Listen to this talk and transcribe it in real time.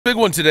Big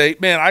one today.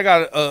 Man, I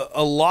got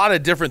a lot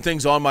of different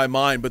things on my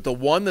mind, but the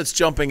one that's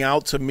jumping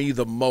out to me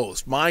the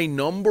most, my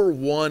number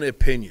one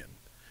opinion,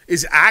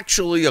 is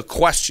actually a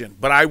question,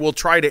 but I will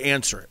try to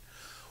answer it.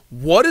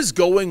 What is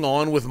going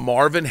on with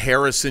Marvin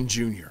Harrison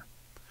Jr.?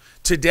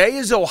 Today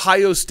is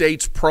Ohio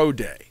State's pro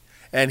day,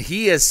 and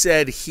he has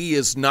said he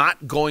is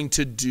not going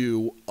to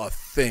do a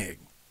thing.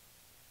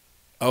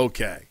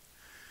 Okay.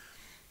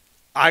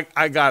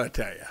 I got to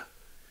tell you.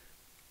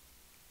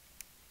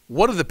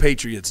 What are the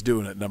Patriots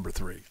doing at number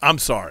 3? I'm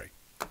sorry.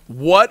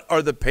 What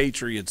are the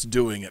Patriots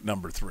doing at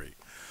number 3?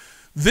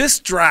 This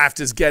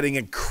draft is getting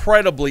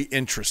incredibly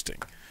interesting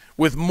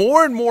with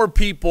more and more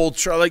people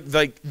like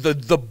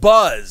the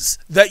buzz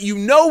that you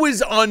know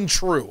is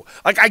untrue.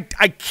 Like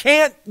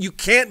you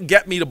can't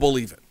get me to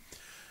believe it.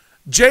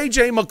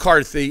 J.J.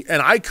 McCarthy,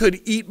 and I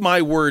could eat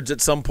my words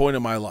at some point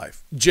in my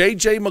life.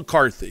 J.J.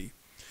 McCarthy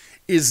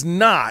is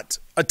not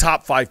a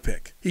top 5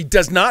 pick. He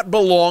does not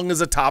belong as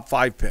a top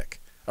 5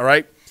 pick. All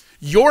right?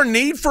 Your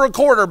need for a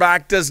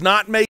quarterback does not make